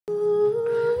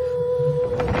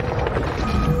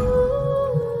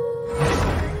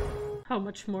How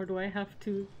much more do I have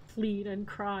to plead and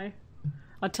cry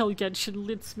until Genshin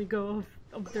lets me go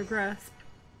of their grasp?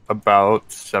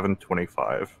 About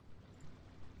 725.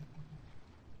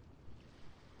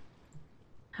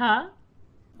 Huh?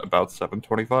 About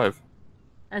 725.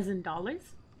 As in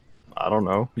dollars? I don't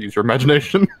know. Use your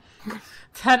imagination.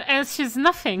 That answers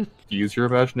nothing. Use your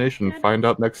imagination. Find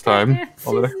out next time. That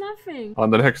answers nothing. On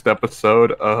the next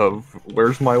episode of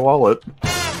Where's My Wallet?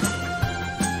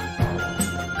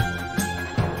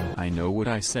 I know what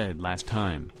I said last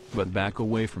time, but back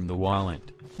away from the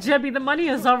wallet. Jebby, the money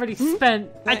is already spent.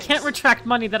 I can't retract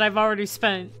money that I've already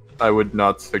spent. I would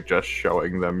not suggest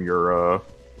showing them your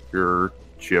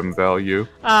gym value.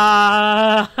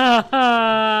 What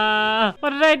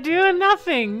did I do?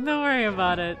 Nothing. Don't worry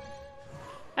about it.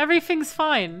 Everything's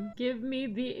fine. Give me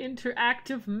the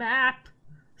interactive map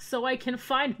so I can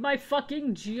find my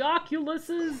fucking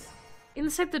Geoculuses.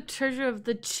 Inside the treasure of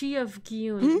the Chi of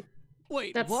Gyun.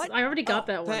 Wait, That's, what? I already got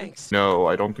that one. Thanks. No,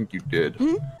 I don't think you did.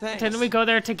 Thanks. Didn't we go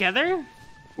there together?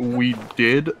 We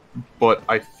did, but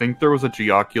I think there was a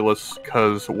Geoculus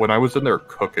because when I was in there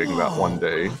cooking that one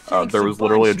day, there was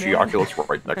literally a Geoculus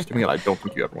right next to me, and I don't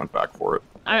think you ever went back for it.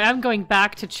 I'm going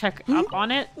back to check up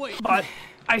on it, but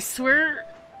I swear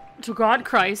to God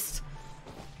Christ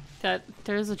that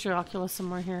there's a Geoculus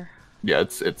somewhere here. Yeah,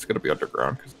 it's gonna be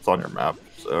underground because it's on your map.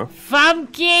 So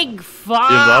Fucking fuck!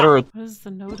 is that or What is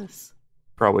the notice?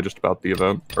 probably just about the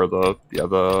event or the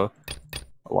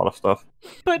a lot of stuff.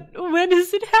 But when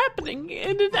is it happening?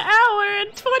 In an hour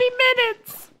and 20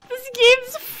 minutes! This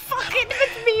game's fucking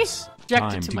with me! Objected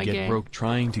Time to to my get game. broke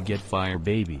trying to get fire,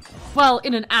 baby. Well,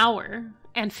 in an hour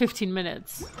and 15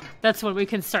 minutes. That's when we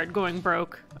can start going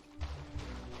broke.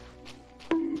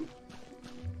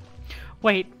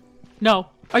 Wait. No.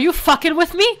 Are you fucking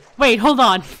with me? Wait, hold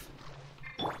on.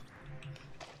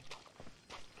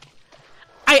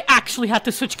 I actually had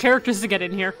to switch characters to get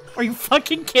in here. Are you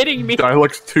fucking kidding me?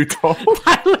 Dialect's too tall.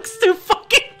 That looks too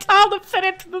fucking tall to fit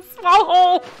into the small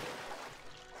hole.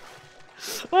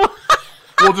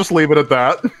 We'll just leave it at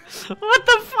that. What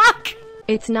the fuck?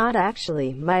 It's not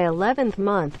actually my 11th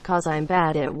month cause I'm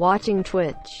bad at watching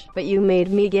Twitch, but you made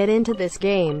me get into this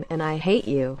game and I hate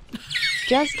you.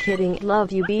 Just kidding,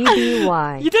 love you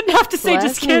BBY. You didn't have to say Bless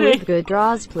just me kidding. with good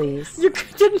draws, please. You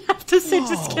didn't have to say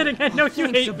just kidding. I know you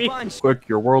hate me. Quick,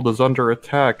 your world is under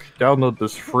attack. Download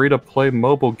this free-to-play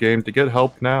mobile game to get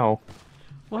help now.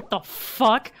 What the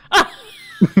fuck?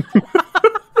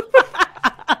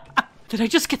 Did I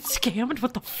just get scammed?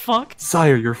 What the fuck?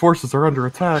 Sire, your forces are under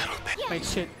attack. Wait,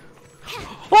 shit.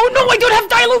 Oh no, I don't have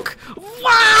Diluc!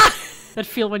 Wah! That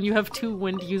feel when you have 2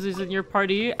 wind users in your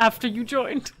party after you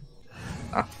joined.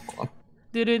 Ah, hold on.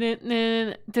 Did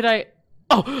I...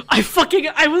 Oh, I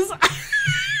was... I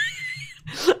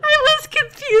was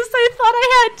confused. I thought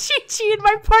I had Chi-Chi in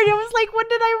my party. I was like, when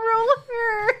did I roll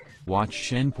her? Watch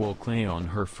Shenpo Klee on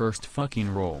her first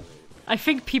fucking roll. I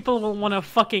think people will want to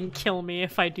fucking kill me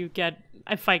if I get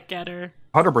her.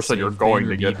 100% you're Save going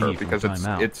to banner get her DP because from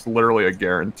timeout. it's literally a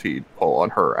guaranteed pull on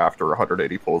her after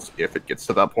 180 pulls if it gets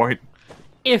to that point.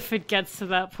 If it gets to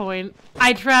that point.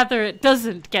 I'd rather it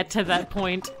doesn't get to that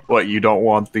point. What, you don't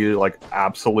want the, like,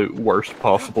 absolute worst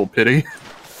possible pity?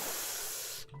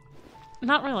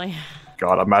 Not really.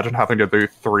 God, imagine having to do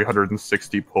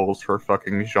 360 pulls for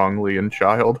fucking Zhongli and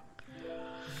Child.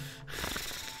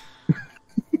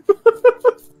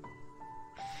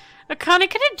 Akane,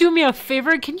 can you do me a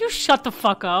favor? Can you shut the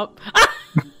fuck up?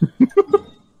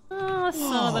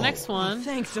 So the next one.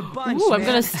 Thanks a bunch, Ooh, I'm man.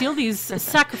 gonna steal these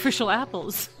sacrificial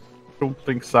apples. I don't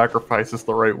think sacrifice is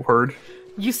the right word.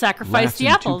 You sacrifice the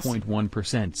apples.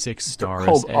 2.1% 6 stars.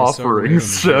 called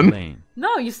offerings, Shen.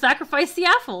 No, you sacrifice the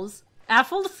apples.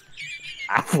 Apples?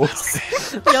 Apples.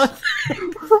 Yo,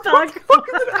 dog.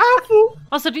 Apple.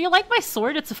 Also, do you like my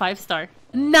sword? It's a 5-star.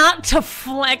 Not to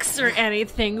flex or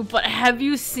anything, but have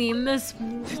you seen this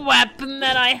weapon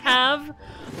that I have?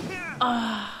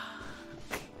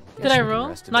 Did I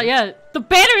roll? Not yet. The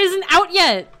banner isn't out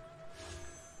yet!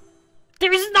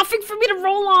 There is nothing for me to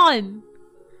roll on!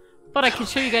 But I can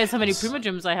show you guys how many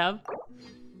Primogems I have.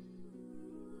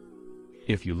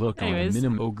 If you look Anyways. on a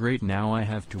minimum, oh great, now I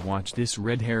have to watch this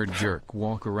red-haired jerk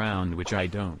walk around, which I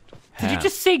don't have Did you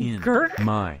just say in Gurk?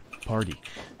 my party.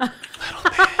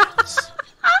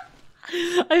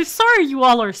 I'm sorry you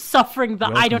all are suffering the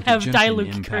I Welcome don't to have Genshin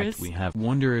Diluc Impact. curse. We have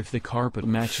wonder if the carpet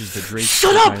matches the drapes.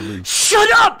 Shut for up! Diluc.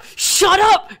 Shut up! Shut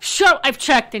up! Shut up! I've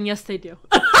checked, and yes, they do.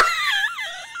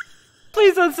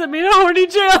 Please don't send me to horny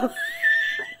jail.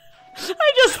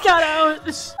 I just got out.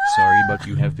 Sorry, but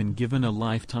you have been given a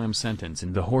lifetime sentence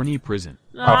in the horny prison.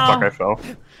 Oh, fuck, I fell.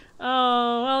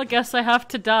 Oh, well, I guess I have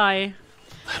to die.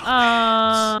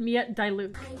 Miet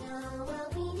Diluc.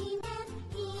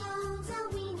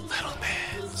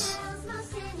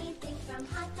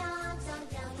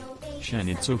 Shen,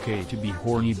 it's okay to be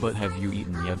horny, but have you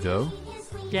eaten yet though?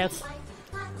 Yes.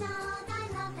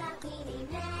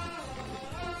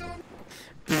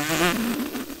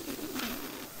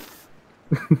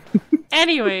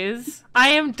 Anyways, I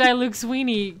am Diluc's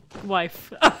weenie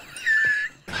wife.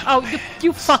 Oh,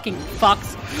 you fucking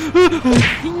fucks.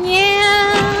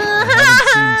 Yeah! I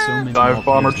haven't seen so many Dive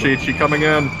bomber LPs Chi-Chi coming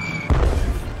in.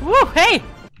 Woo, hey!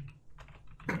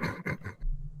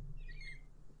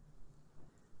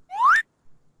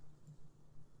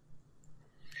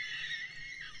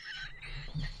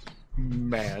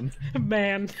 Man.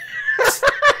 Man.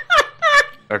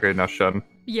 Okay, now Shen.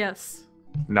 Yes.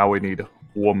 Now we need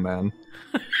woman.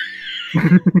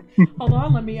 Hold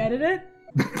on, let me edit it.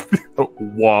 Oh,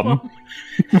 wom.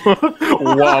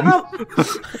 Wom.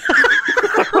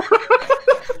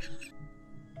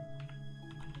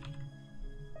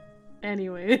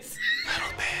 Anyways.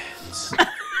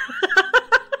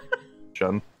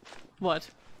 Shen. What?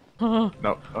 No.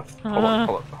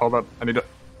 Hold on. I need to.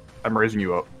 I'm raising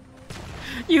you up.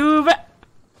 You've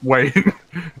Wait.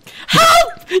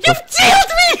 help! You've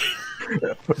jailed me!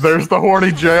 There's the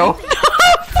horny jail.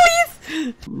 No,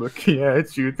 please! Looking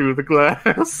at you through the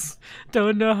glass.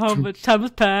 Don't know how much time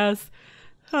has passed.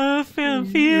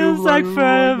 Feels like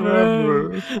forever.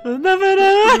 Never.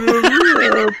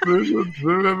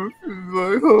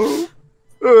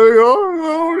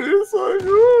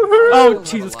 Oh,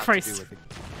 Jesus Christ.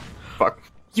 Fuck.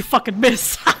 You fucking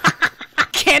miss.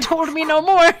 Can't hold me no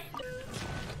more.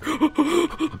 You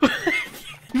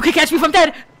can catch me if I'm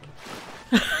dead.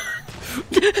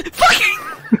 Fucking.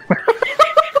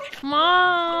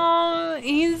 Mom,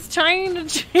 he's trying to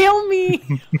jail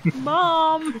me.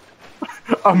 Mom.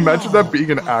 Imagine that being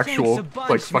an actual, thanks a bunch,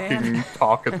 like, fucking man.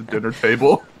 talk at the dinner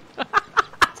table.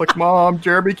 It's like, Mom,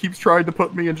 Jeremy keeps trying to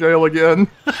put me in jail again.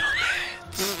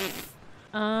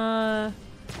 The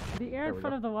air in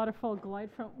front of the waterfall glide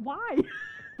from. Why?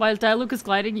 While Diluc is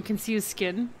gliding, you can see his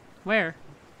skin. Where?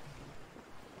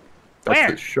 That's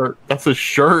Where? his shirt. That's his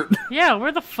shirt. Yeah,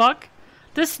 where the fuck?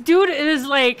 This dude is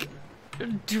like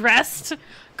dressed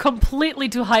completely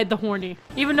to hide the horny.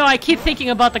 Even though I keep thinking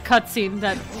about the cutscene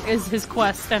that is his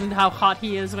quest and how hot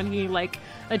he is when he like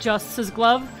adjusts his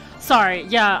glove. Sorry,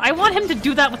 yeah, I want him to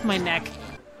do that with my neck.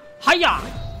 Hiya!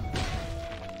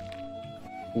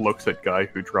 Looks at guy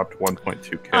who dropped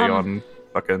 1.2k on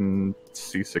fucking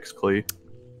C6 Klee.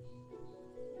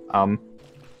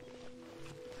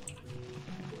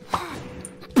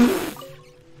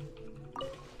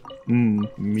 Me.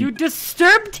 You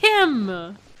disturbed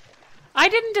him! I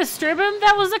didn't disturb him,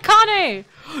 that was Akane!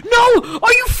 No!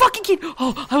 Are you fucking kidding?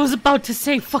 Oh, I was about to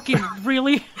say fucking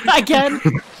really? Again?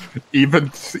 Even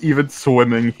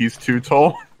swimming, he's too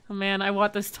tall. Oh man, I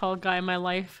want this tall guy in my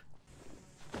life.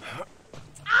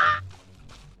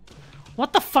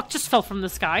 What the fuck just fell from the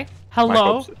sky? My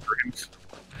Hello? hopes and dreams.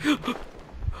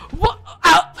 What?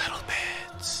 Ow!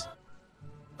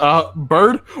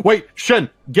 Bird? Wait, Shen,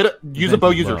 get it. Use a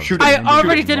bow user. Love. Shoot I it.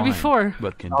 already did it before.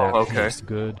 But can Oh, that okay. taste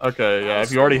good? Okay, yeah,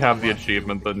 if you already have the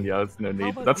achievement, then yeah, there's no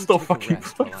need. That's still fucking.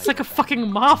 It's like a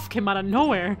fucking moth came out of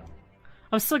nowhere.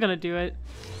 I'm still gonna do it.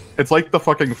 It's like the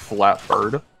fucking flat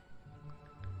bird.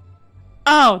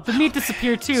 Oh, the meat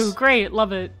disappeared too. Great,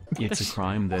 love it. It's a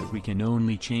crime that we can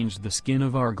only change the skin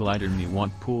of our glider. Me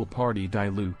want pool party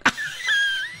Diluc.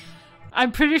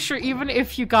 I'm pretty sure even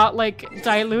if you got like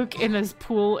Diluc in a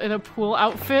pool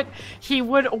outfit, he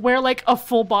would wear like a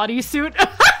full bodysuit.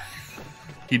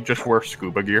 He'd just wear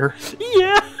scuba gear.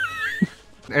 Yeah.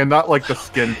 And not like the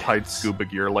skin tight scuba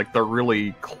gear, like the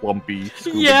really clumpy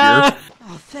scuba Yeah. gear.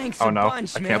 Oh, thanks Oh a no,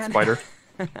 bunch, I man. can't spider.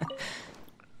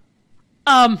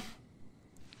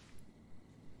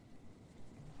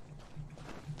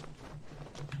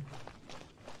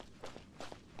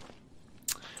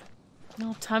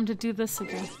 No time to do this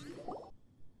again.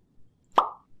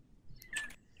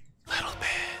 Little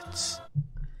bits.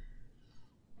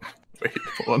 Wait,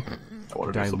 hold on. I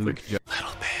want to do something. Diluc.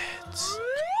 Little bits.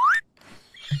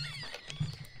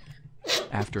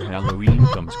 After Halloween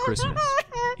comes Christmas.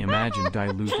 Imagine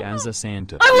Diluc as a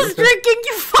Santa. I was drinking,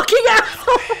 you fucking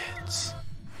asshole! Bits.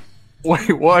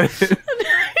 Wait, what? I just see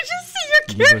your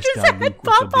Give us character's head Diluc with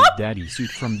the pop Big up. Daddy suit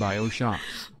from BioShock.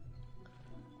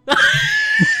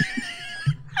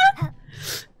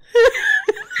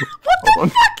 Hold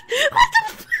on.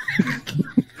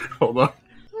 Hold on.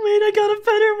 Wait, I got a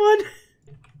better one.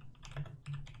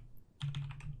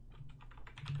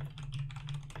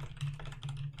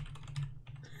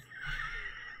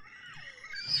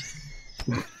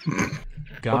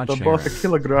 God, But they're both a Sharon.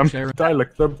 kilogram. Sharon.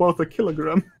 Dialect, they're both a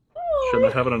kilogram.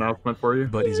 Shouldn't I have an announcement for you?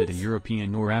 But is it a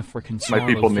European or African My swallow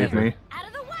people need feather? me. Out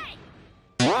of the way!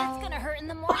 That's gonna hurt in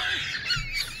the morning.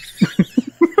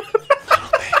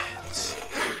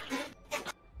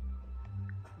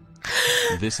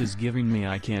 This is giving me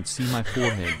I can't see my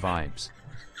forehead vibes.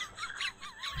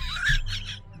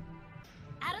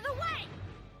 Out of the way!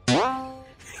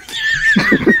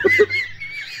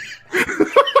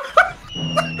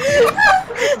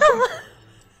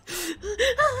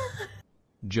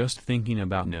 Just thinking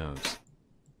about nose.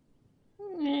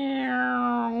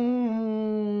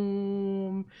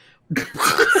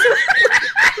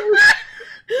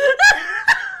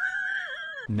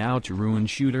 Now to ruin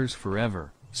shooters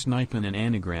forever, sniping an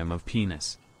anagram of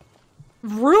penis.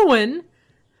 Ruin?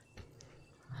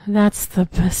 That's the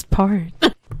best part.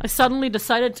 I suddenly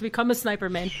decided to become a sniper,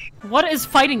 man. What is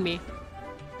fighting me?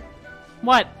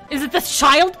 What? Is it this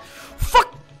child?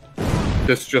 Fuck!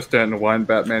 This just in, when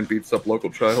Batman beats up local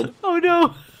child. Oh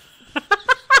no!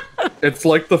 It's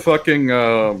like the fucking,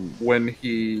 when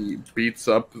he beats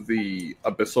up the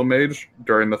Abyssal Mage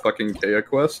during the fucking Kea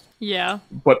quest, Yeah.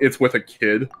 but it's with a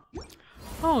kid.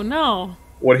 Oh no.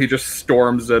 When he just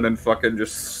storms in and fucking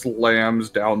just slams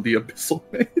down the Abyssal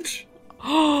Mage.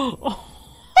 Oh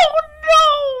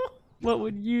no! What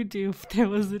would you do if there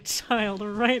was a child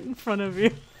right in front of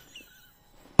you?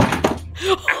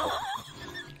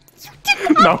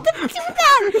 No.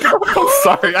 I'm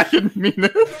sorry, I didn't mean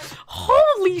it.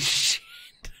 Holy shit!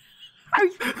 Are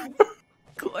you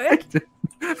good?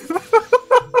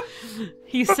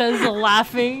 He says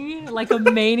laughing like a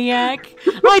maniac.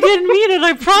 I didn't mean it,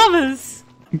 I promise!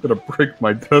 I'm gonna break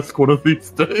my desk one of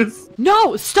these days.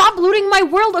 No! Stop looting my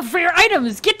world of rare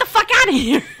items! Get the fuck out of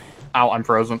here! Ow, I'm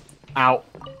frozen. Ow.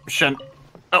 Shin.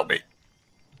 Help me.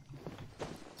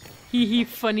 Hee hee,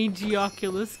 funny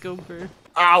Geoculus Gopher.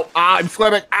 Ow, I'm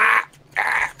swimming.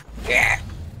 Yeah.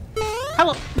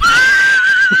 Hello.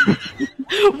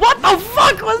 What the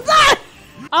fuck was that?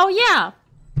 Oh yeah.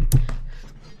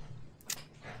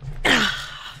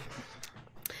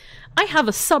 I have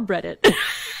a subreddit.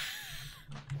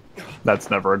 That's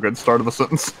never a good start of a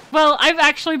sentence. Well, I've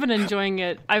actually been enjoying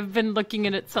it. I've been looking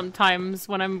at it sometimes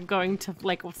when I'm going to,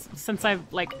 like, since I've,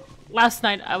 like, last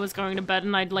night I was going to bed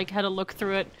and I'd, like, had a look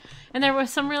through it. And there were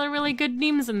some really, really good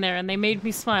memes in there and they made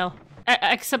me smile.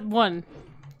 Except one.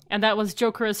 And that was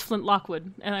Joker as Flint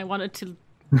Lockwood. And I wanted to...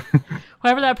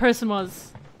 whoever that person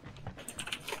was.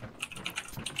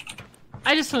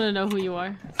 I just want to know who you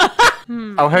are.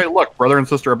 Oh, hey, look, brother and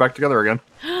sister are back together again.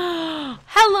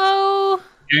 Hello!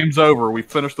 Game's over. We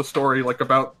finished the story, like,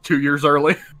 about 2 years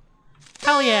early.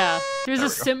 Hell yeah. There's a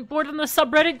simp board on the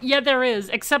subreddit? Yeah, there is.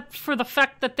 Except for the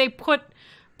fact that they put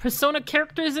Persona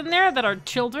characters in there that are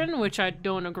children, which I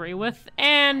don't agree with,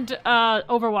 and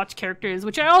Overwatch characters,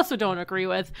 which I also don't agree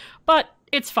with, but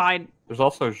it's fine. There's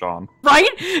also Jean. Right?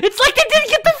 It's like they didn't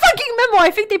get the fucking memo!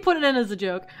 I think they put it in as a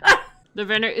joke. The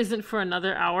vendor isn't for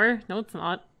another hour? No, it's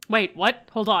not. Wait, what?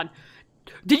 Hold on.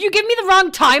 Did you give me the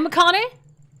wrong time, Akane?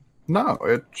 No,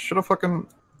 it should have fucking...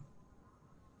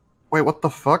 Wait, what the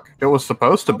fuck? It was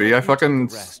supposed to be. I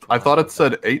thought it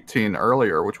said 18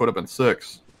 earlier, which would have been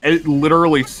 6. It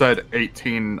literally said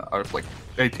 18, like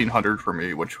 1800 for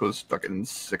me, which was fucking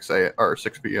 6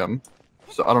 p.m.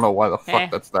 So I don't know why the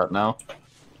fuck that's that now.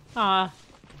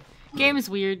 Game's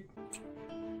weird.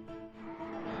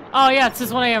 Oh yeah, it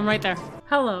says 1 a.m. right there.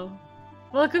 Hello.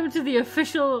 Welcome to the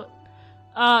official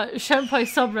Shenpai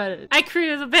subreddit. I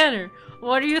created a banner.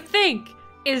 What do you think?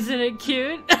 Isn't it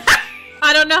cute?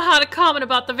 I don't know how to comment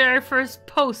about the very first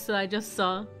post that I just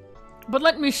saw. But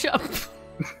let me show.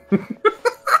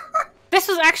 This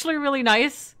was actually really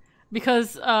nice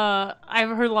because I've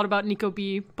heard a lot about Nico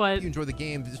B, but If you enjoy the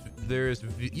game, there's a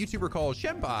YouTuber called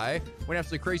Shenpai went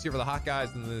absolutely crazy over the hot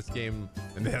guys in this game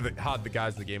and how the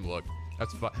guys in the game look.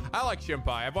 That's fun. I like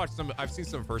Shenpai. I've seen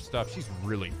some of her stuff. She's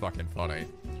really fucking funny.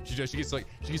 She's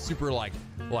super like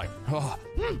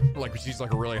she's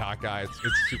like a really hot guy.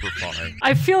 It's super funny.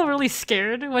 I feel really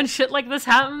scared when shit like this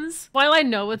happens. While I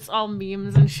know it's all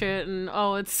memes and shit and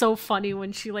oh, it's so funny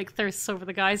when she like thirsts over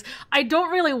the guys, I don't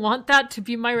really want that to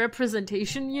be my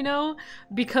representation, you know?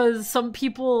 Because some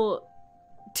people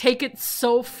take it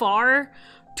so far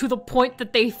to the point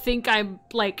that they think I'm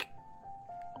like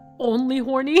only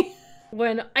horny.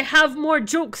 When I have more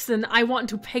jokes than I want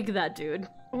to peg that dude.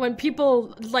 When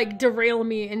people like derail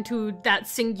me into that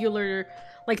singular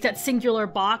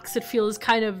box, it feels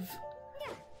kind of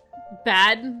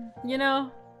bad, you know?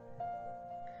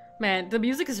 Man, the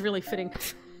music is really fitting.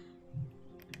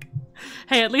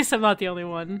 Hey, at least I'm not the only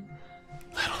one.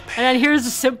 And then here's the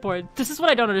simp board. This is what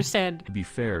I don't understand. To be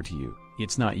fair to you,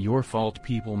 It's not your fault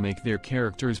people make their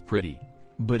characters pretty.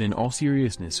 But in all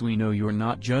seriousness, we know you're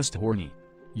not just horny.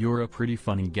 You're a pretty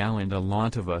funny gal, and a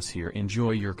lot of us here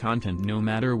enjoy your content no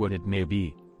matter what it may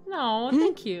be. No,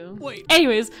 thank you. Wait.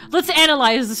 Anyways, let's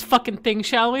analyze this fucking thing,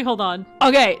 shall we? Hold on.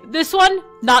 Okay, this one,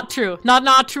 not true.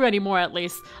 Not true anymore, at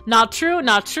least. Not true,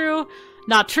 not true,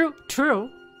 not true, true.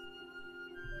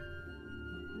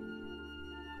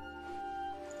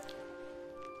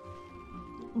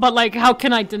 But, like, how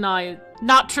can I deny it?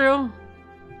 Not true?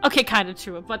 Okay, kinda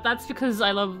true, but that's because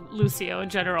I love Lucio in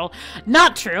general.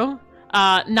 Not true.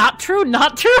 Not true,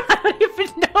 not true? I don't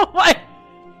even know why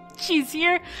she's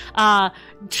here.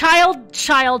 Child.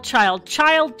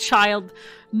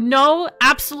 No,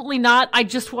 absolutely not. I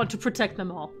just want to protect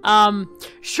them all.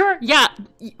 Sure, yeah,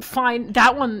 fine.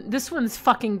 This one's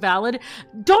fucking valid.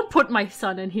 Don't put my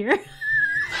son in here. Little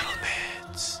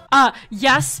bits.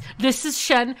 Yes, this is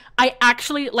Shen. I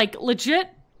actually, like, legit.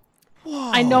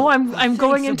 Whoa, I know I'm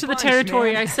going into the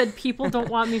territory I said people don't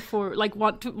want me for, like,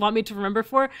 want me to remember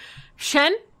for.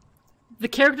 Shen, the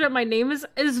character that my name is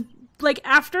like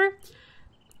after.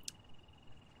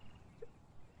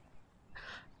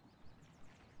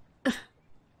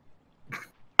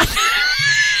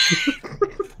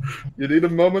 You need a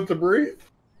moment to breathe?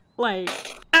 Like,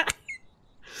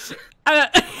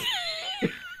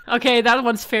 okay, that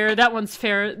one's fair. That one's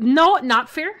fair. No, not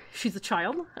fair. She's a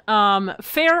child.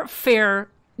 Fair,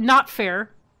 not fair.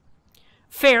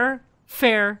 Fair.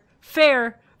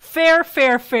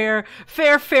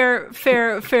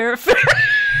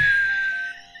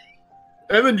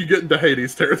 And then you get into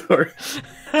Hades territory.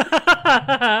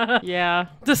 Yeah.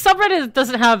 The subreddit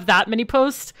doesn't have that many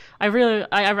posts. I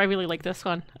really like this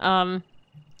one.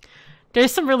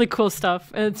 There's some really cool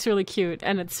stuff, and it's really cute,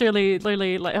 and it's really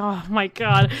like, oh my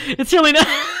god, it's really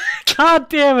nice. God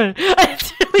damn it,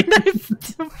 it's really nice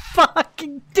to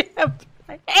fucking damn.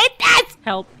 I hate this.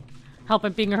 Help,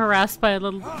 I'm being harassed by a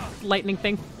little lightning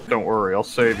thing. Don't worry, I'll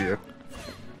save you.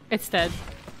 It's dead.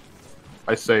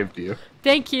 I saved you.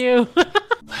 Thank you.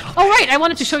 Oh right, I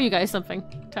wanted to show you guys something.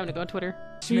 Time to go on Twitter.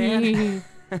 Man.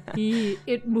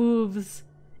 It moves.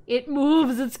 It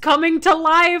moves. It's coming to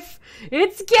life.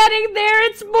 It's getting there.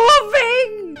 It's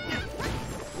moving.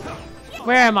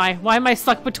 Where am I? Why am I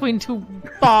stuck between two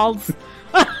balls?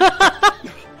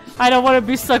 I don't want to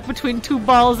be stuck between two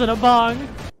balls and a bong.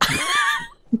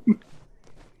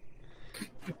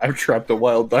 I've trapped a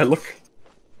wild Diluc.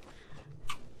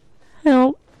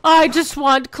 Help. I just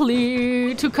want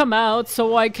Klee to come out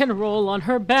so I can roll on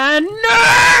her banner.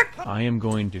 I am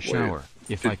going to shower.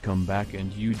 If I come back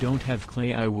and you don't have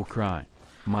Klee, I will cry.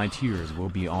 My tears will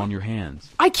be on your hands.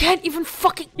 I can't even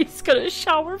fucking— He's gonna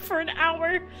shower for an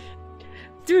hour.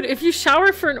 Dude, if you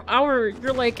shower for an hour,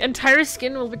 your, like, entire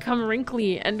skin will become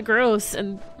wrinkly and gross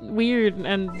and weird,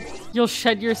 and you'll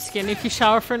shed your skin if you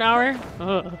shower for an hour.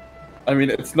 Ugh. I mean,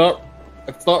 it's not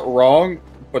wrong,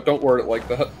 but don't word it like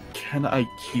that. Can I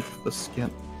keep the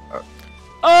skin?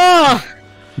 Ugh!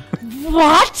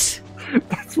 What?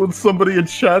 That's what somebody in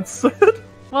chat said.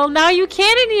 Well, now you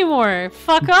can't anymore.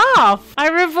 Fuck off. I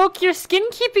revoke your skin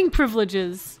keeping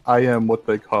privileges. I am what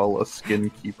they call a skin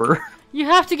keeper. You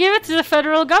have to give it to the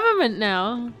federal government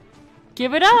now.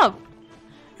 Give it up.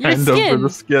 Your Hand skin. over the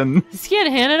skin. Skin,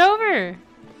 hand it over.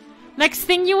 Next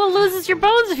thing you will lose is your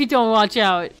bones if you don't watch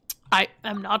out. I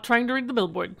am not trying to read the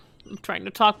billboard. I'm trying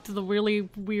to talk to the really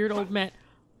weird old man.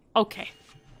 Okay.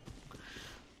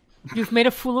 You've made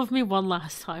a fool of me one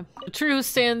last time. The tree who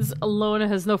stands alone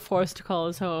and has no forest to call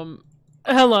his home.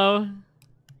 Hello.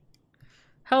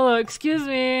 Hello, excuse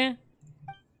me.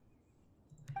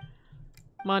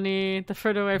 Money. The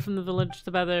further away from the village,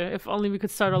 the better. If only we could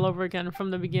start all over again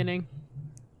from the beginning.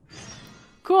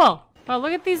 Cool. Oh,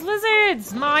 look at these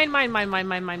lizards! Mine.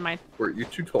 Were you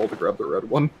too tall to grab the red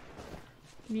one?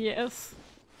 Yes.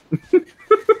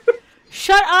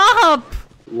 Shut up!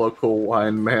 Local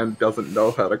wine man doesn't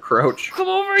know how to crouch. Come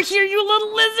over here, you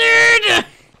little lizard!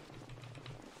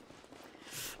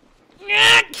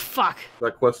 Fuck.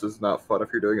 That quest is not fun if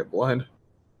you're doing it blind.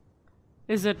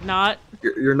 Is it not?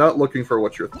 You're not looking for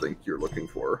what you think you're looking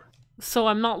for. So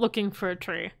I'm not looking for a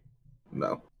tree.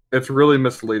 No. It's really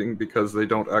misleading because they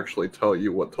don't actually tell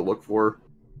you what to look for.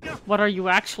 What are you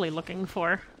actually looking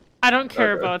for? I don't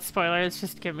care about spoilers,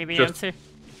 just give me the answer.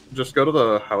 Just go to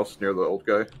the house near the old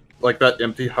guy. Like that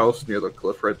empty house near the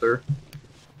cliff right there.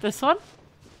 This one?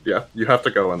 Yeah, you have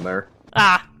to go in there.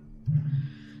 Ah.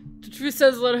 The tree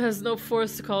says Loda has no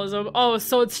force to call his own. Oh,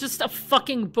 so it's just a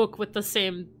fucking book with the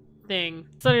same thing.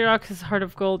 Study Rock has Heart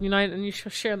of Gold. Unite and you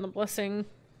shall share in the blessing.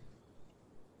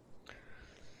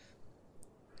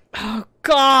 Oh,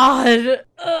 God.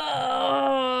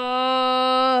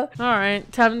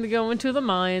 Alright, time to go into the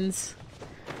mines.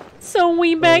 So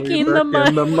we back in the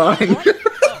mine. That's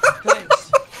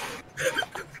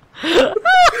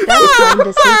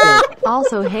kinda stupid.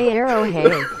 Also, hey Arrow,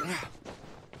 hey.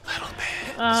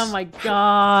 Oh my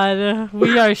god.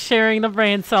 We are sharing the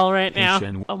brain cell right now.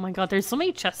 Oh my god, there's so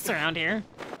many chests around here.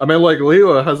 I mean, like,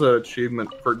 Leela has an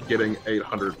achievement for getting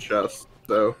 800 chests,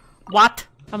 so... What?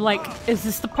 I'm like, is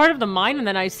this the part of the mine? And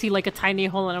then I see like a tiny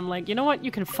hole and I'm like, you know what? You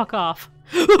can fuck off.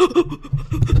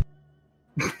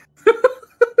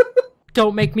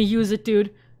 Don't make me use it,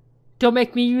 dude. Don't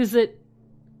make me use it.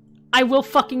 I will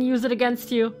fucking use it against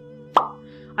you.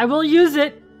 I will use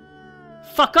it.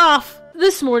 Fuck off.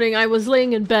 This morning I was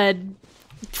laying in bed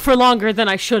for longer than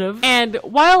I should have. And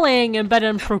while laying in bed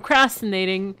and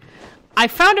procrastinating, I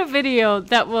found a video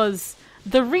that was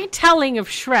the retelling of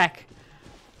Shrek.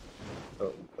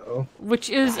 Oh, no. Which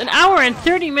is an hour and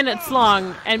 30 minutes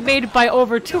long and made by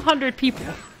over 200 people.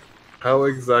 How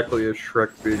exactly is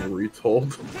Shrek being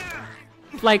retold?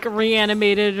 Like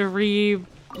reanimated,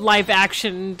 live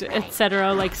actioned,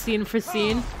 etc., like scene for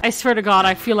scene. I swear to God,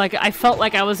 I felt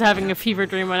like I was having a fever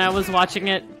dream when I was watching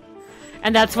it.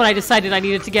 And that's when I decided I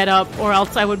needed to get up, or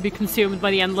else I would be consumed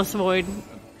by the endless void,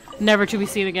 never to be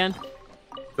seen again.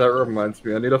 That reminds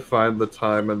me, I need to find the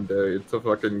time and day to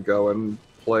fucking go and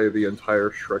play the entire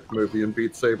Shrek movie in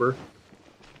Beat Saber.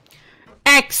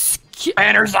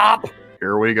 Banners up!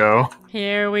 Here we go.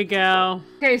 Here we go.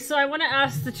 Okay, so I want to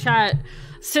ask the chat,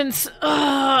 since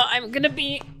I'm gonna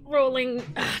be rolling,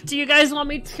 do you guys want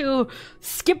me to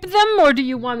skip them, or do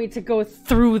you want me to go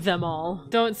through them all?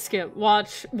 Don't skip.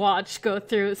 Watch, go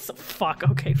through. So, fuck,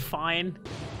 okay, fine.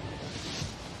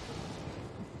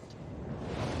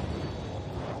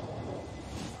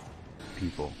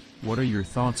 People, what are your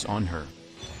thoughts on her?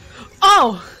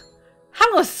 Oh!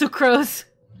 Hello, Sucrose!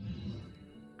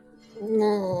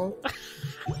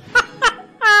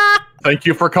 Thank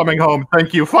you for coming home.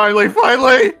 Thank you.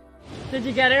 Finally! Did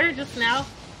you get her just now?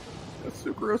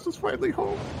 Sucrose is finally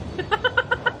home.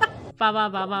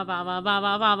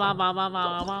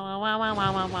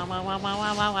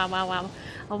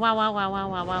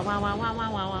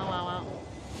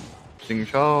 Xing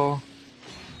Shao.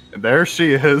 And there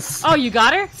she is. Oh, you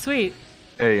got her? Sweet.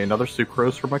 Hey, another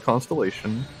Sucrose for my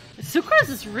constellation. Sucrose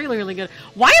is really, really good.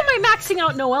 Why am I maxing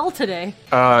out Noelle today?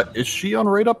 Is she on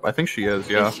rate up? I think she is,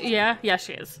 yeah. Yeah,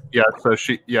 she is. Yeah, so it's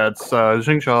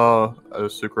Xing Shao,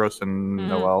 Sucrose, and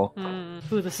Noelle.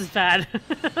 Ooh, this is bad.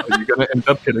 Are you gonna end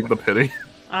up getting the pity?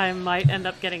 I might end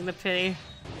up getting the pity.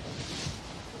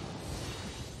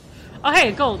 Oh,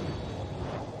 hey, gold.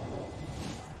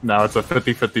 Now it's a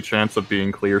 50-50 chance of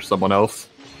being Klee or someone else.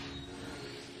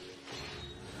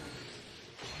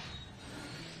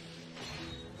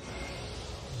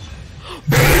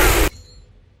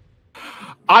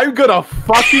 I'm gonna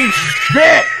fucking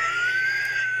shit!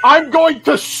 I'm going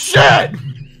to shit!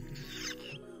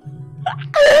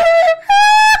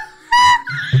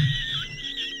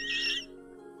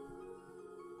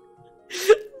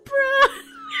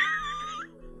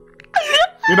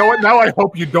 You know what? Now I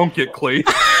hope you don't get Klee.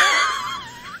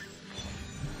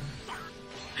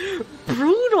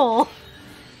 Brutal.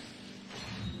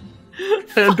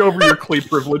 Hand over your Klee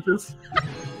privileges.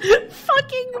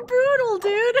 Fucking brutal,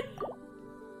 dude.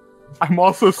 I'm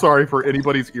also sorry for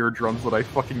anybody's eardrums that I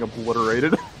fucking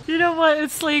obliterated. You know what?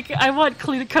 It's like, I want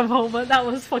Klee to come home, but that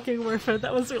was fucking worth it.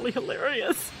 That was really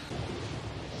hilarious.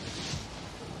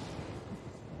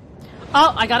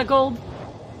 Oh, I got a gold.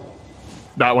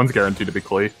 That one's guaranteed to be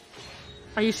Klee.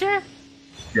 Are you sure?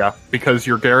 Yeah, because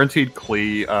you're guaranteed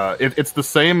Klee. It's the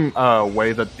same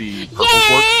way that the purples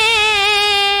work.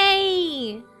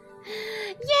 Yay!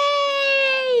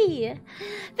 Yay!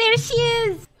 There she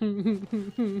is!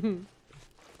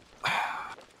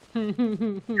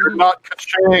 You're not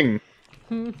ka-ching!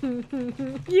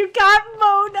 You got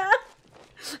Mona!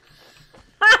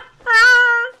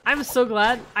 I'm so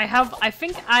glad.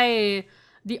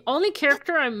 The only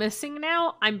character I'm missing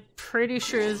now, I'm pretty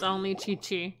sure is only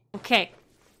Chi-Chi. Okay.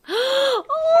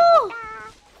 Oh!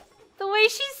 The way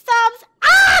she stops!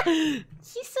 Ah!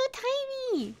 She's so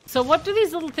tiny! So what do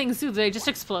these little things do? Do they just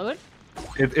explode?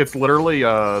 It's literally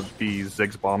the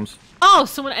Ziggs bombs. Oh,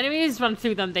 so when enemies run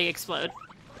through them, they explode.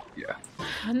 Yeah.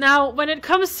 Now, when it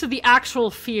comes to the actual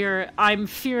fear, I'm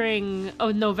fearing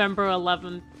November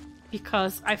 11th,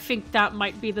 because I think that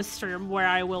might be the stream where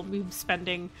I will be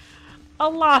spending a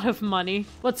lot of money.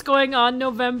 What's going on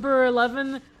November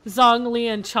 11th? Zhongli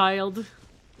and Child.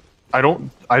 I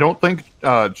don't think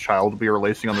Child will be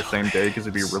releasing on the same day because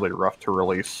it'd be really rough to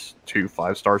release 2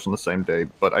 5-stars on the same day.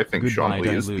 But I think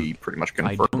Zhongli is the pretty much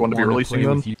confirmed one to be releasing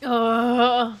them.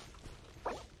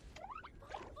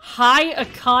 Hi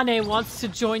Akane wants to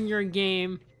join your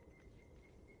game.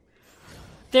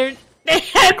 They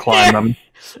had Climb them.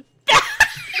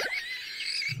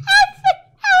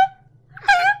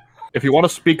 If you want to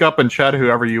speak up in chat,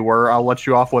 whoever you were, I'll let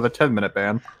you off with a 10-minute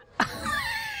ban.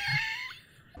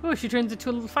 Oh, she turns into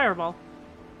a little fireball.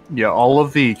 Yeah, all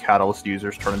of the Catalyst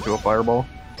users turn into a fireball.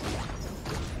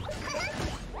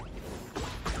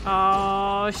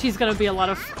 Oh, she's gonna be a lot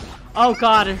of... Oh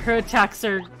god, her attacks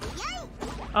are...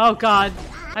 Oh god.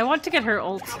 I want to get her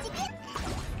ult.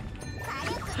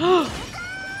 Woo!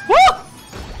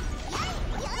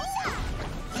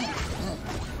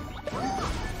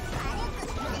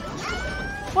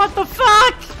 What the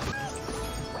fuck?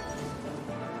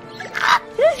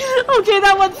 Okay,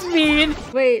 that one's mean.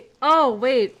 Wait. Oh,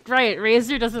 wait. Right.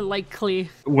 Razor doesn't like Klee.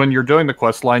 When you're doing the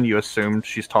quest line, you assume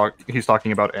he's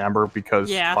talking about Amber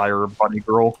because Yeah. Fire Bunny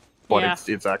Girl, but Yeah.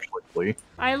 it's actually Klee.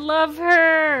 I love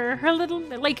her. Her little,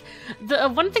 like, the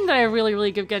one thing that I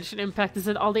really give Genshin Impact is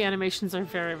that all the animations are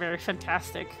very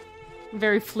fantastic.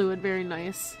 Very fluid, very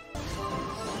nice.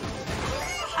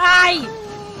 Aye!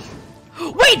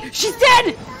 Wait! She's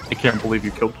dead! I can't believe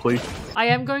you killed Klee. I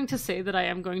am going to say that I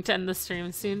am going to end the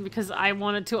stream soon because I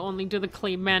wanted to only do the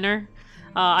Klee manner.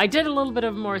 I did a little bit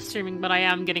of more streaming, but I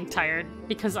am getting tired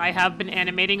because I have been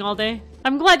animating all day.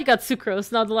 I'm glad you got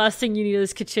Sucrose. Now the last thing you need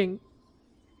is Kaching.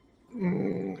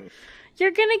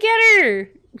 You're gonna get her!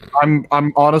 I'm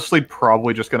honestly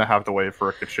probably just gonna have to wait for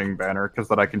a Kaching banner because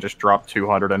then I can just drop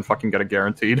 200 and fucking get it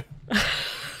guaranteed.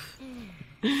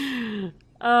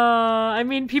 I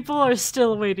mean, people are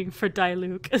still waiting for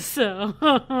Diluc, so...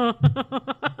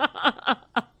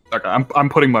 Okay, I'm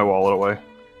putting my wallet away.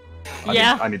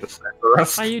 Yeah? I need to save the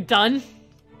rest. Are you done?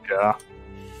 Yeah.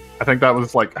 I think that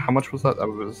was like, how much was that? That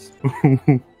was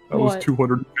that was What?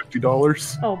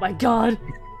 $250. Oh my god.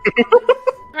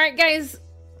 Alright guys,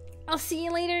 I'll see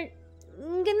you later.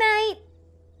 Good night.